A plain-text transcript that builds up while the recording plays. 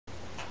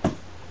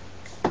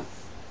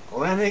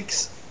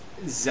Linux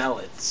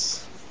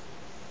Zealots.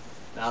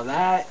 Now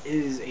that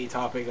is a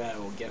topic that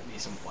will get me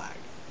some flag.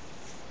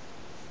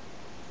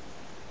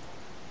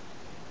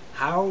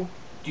 How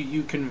do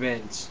you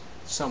convince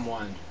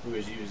someone who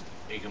has used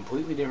a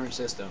completely different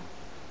system,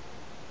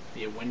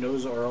 be it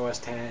Windows or OS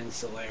X,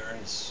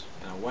 Solaris,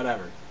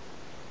 whatever,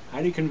 how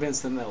do you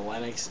convince them that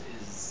Linux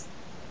is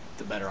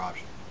the better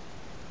option?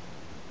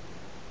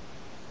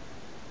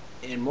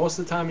 And most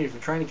of the time, if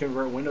you're trying to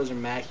convert Windows or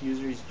Mac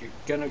users, you're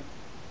going to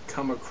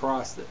come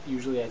across that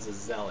usually as a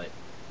zealot.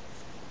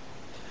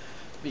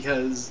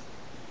 Because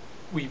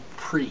we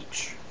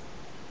preach.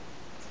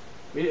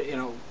 We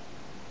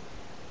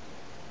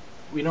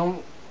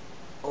don't,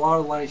 a lot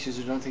of Linux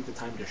users don't take the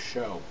time to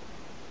show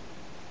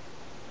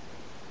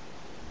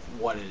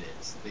what it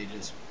is. They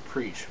just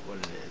preach what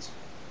it is.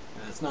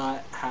 And that's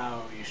not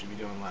how you should be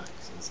doing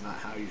Linux. It's not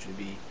how you should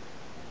be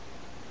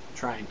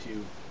trying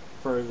to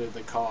further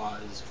the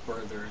cause,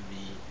 further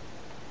the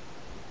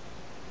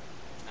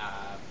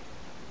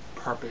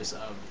purpose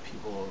of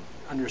people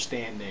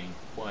understanding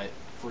what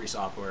free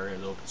software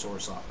is, open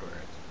source software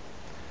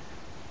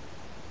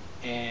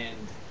is. And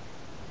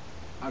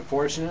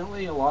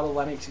unfortunately, a lot of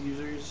Linux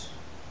users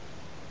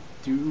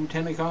do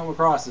tend to come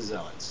across as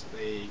zealots.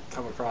 They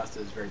come across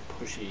as very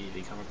pushy.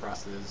 They come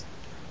across as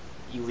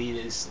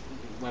elitist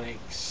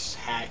Linux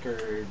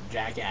hacker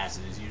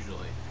jackasses,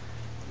 usually.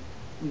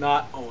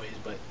 Not always,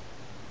 but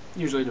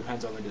usually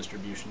depends on the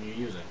distribution you're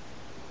using.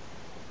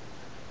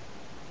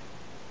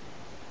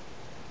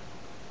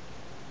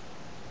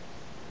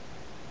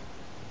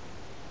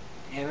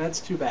 And that's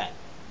too bad,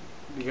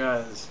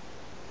 because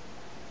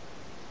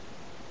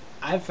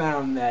I've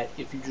found that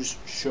if you just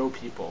show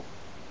people,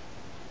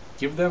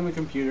 give them a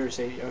computer,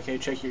 say, okay,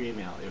 check your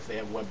email, if they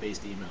have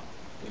web-based email,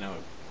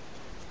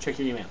 check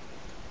your email,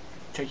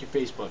 check your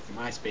Facebook, your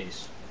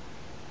MySpace,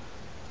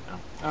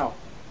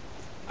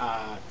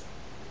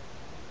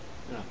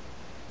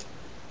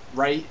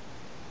 write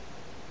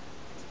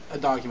a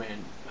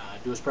document,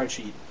 do a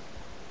spreadsheet,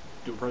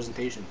 do a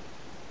presentation,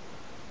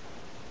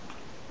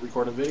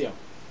 record a video.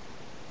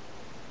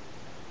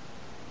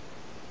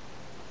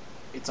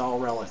 It's all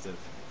relative.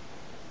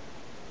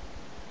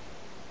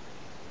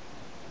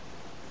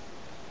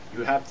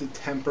 You have to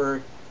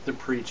temper the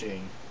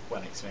preaching,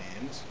 Linux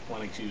fans,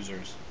 Linux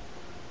users,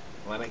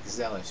 Linux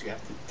zealots. You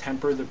have to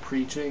temper the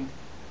preaching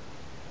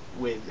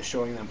with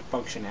showing them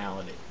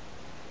functionality.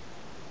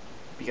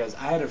 Because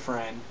I had a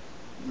friend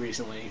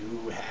recently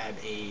who had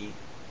a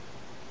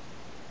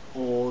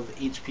old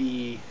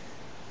HP,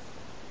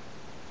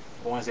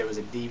 I want to say it was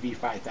a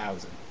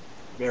DV5000,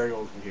 very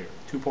old computer,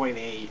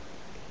 2.8,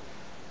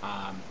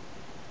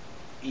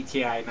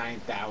 ETI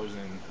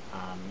 9000,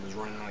 was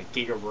running on a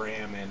gig of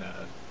RAM and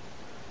a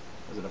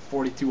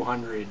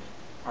 4200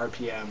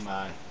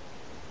 RPM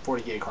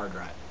 40 gig hard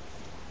drive,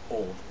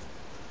 old.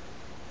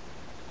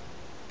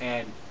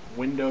 And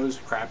Windows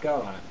crapped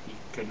out on it. He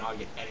could not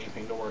get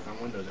anything to work on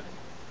Windows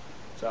anymore.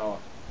 So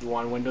he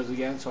wanted Windows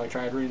again, so I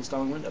tried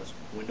reinstalling Windows.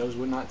 Windows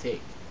would not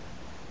take.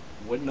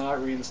 Would not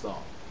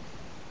reinstall.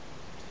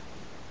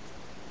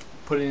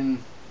 Put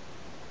in,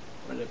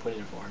 what did I put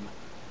in for him?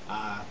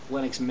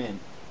 Linux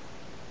Mint.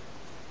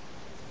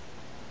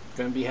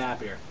 Couldn't be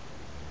happier.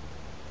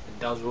 It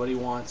does what he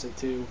wants it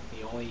to.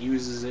 He only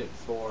uses it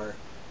for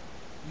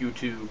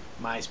YouTube,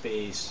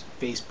 MySpace,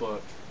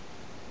 Facebook.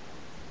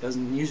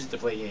 Doesn't use it to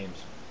play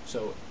games.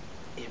 So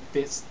it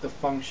fits the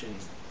function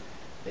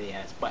that he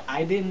has. But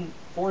I didn't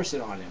force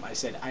it on him. I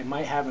said, I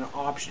might have an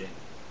option.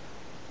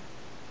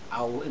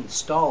 I'll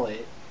install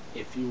it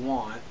if you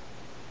want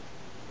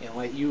and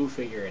let you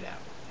figure it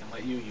out and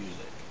let you use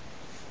it.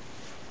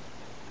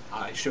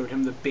 I showed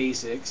him the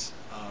basics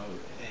and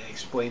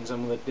explained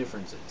some of the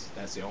differences.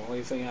 That's the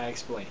only thing I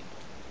explained.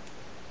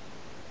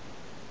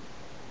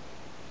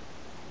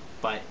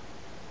 But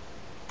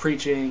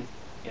preaching,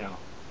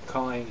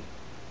 calling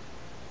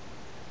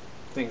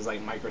things like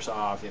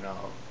Microsoft,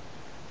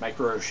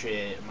 micro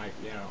shit,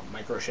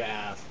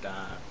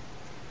 Microshaft,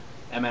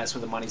 MS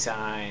with a money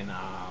sign,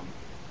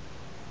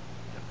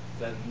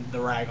 then the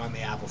rag on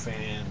the Apple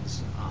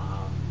fans,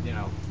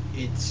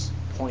 it's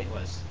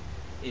pointless.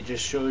 It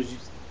just shows you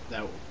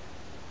that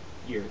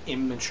you're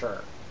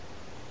immature.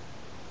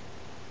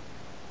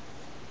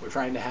 We're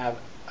trying to have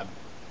an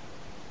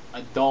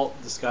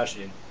adult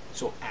discussion,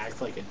 so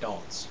act like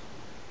adults.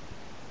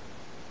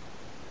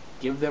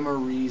 Give them a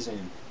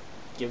reason.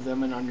 Give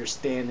them an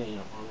understanding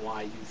on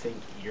why you think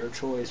your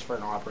choice for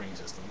an operating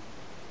system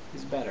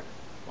is better.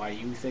 Why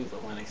you think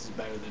that Linux is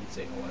better than,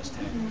 say, OS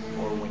X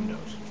or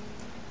Windows.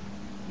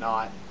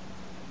 Not,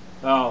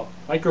 oh,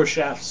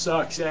 Microshaft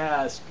sucks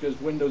ass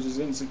because Windows is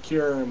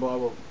insecure and blah,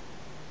 blah, blah.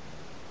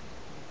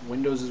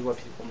 Windows is what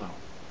people know,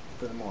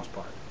 for the most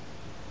part.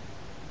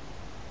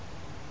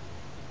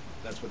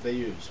 That's what they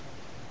use.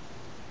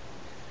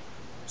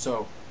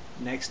 So,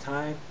 next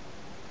time,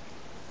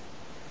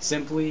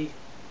 simply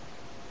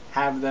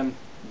have them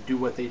do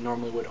what they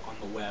normally would on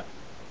the web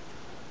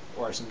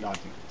or some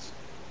documents.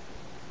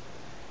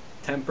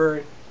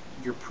 Temper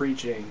your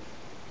preaching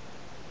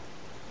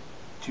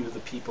to the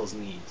people's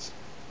needs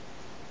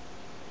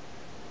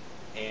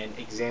and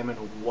examine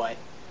what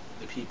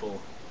the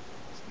people's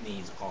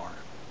needs are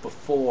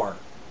before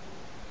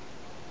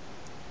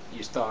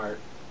you start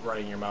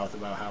running your mouth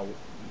about how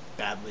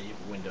badly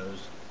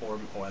Windows or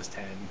OS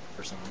 10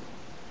 for some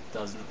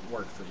doesn't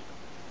work for you.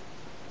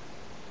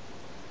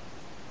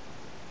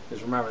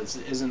 Because remember, this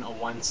isn't a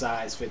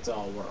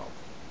one-size-fits-all world.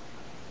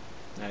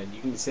 Now,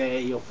 you can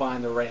say you'll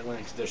find the right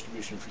Linux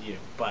distribution for you,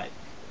 but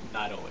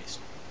not always.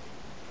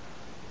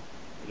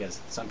 Because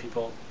some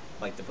people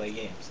like to play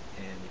games,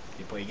 and if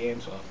you play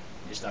games, well,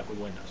 you're stuck with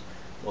Windows.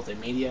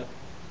 Multimedia,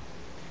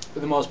 for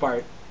the most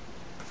part,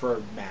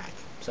 prefer Mac.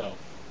 So,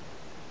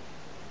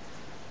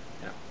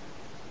 yeah.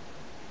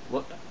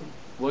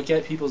 Look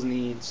at people's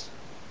needs.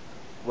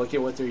 Look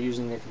at what they're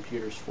using their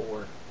computers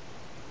for.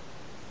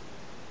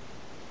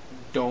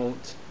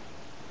 Don't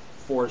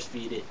force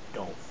feed it.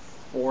 Don't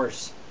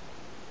force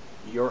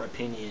your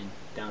opinion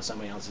down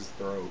somebody else's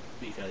throat,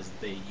 because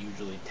they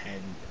usually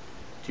tend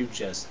to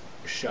just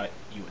shut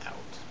you out.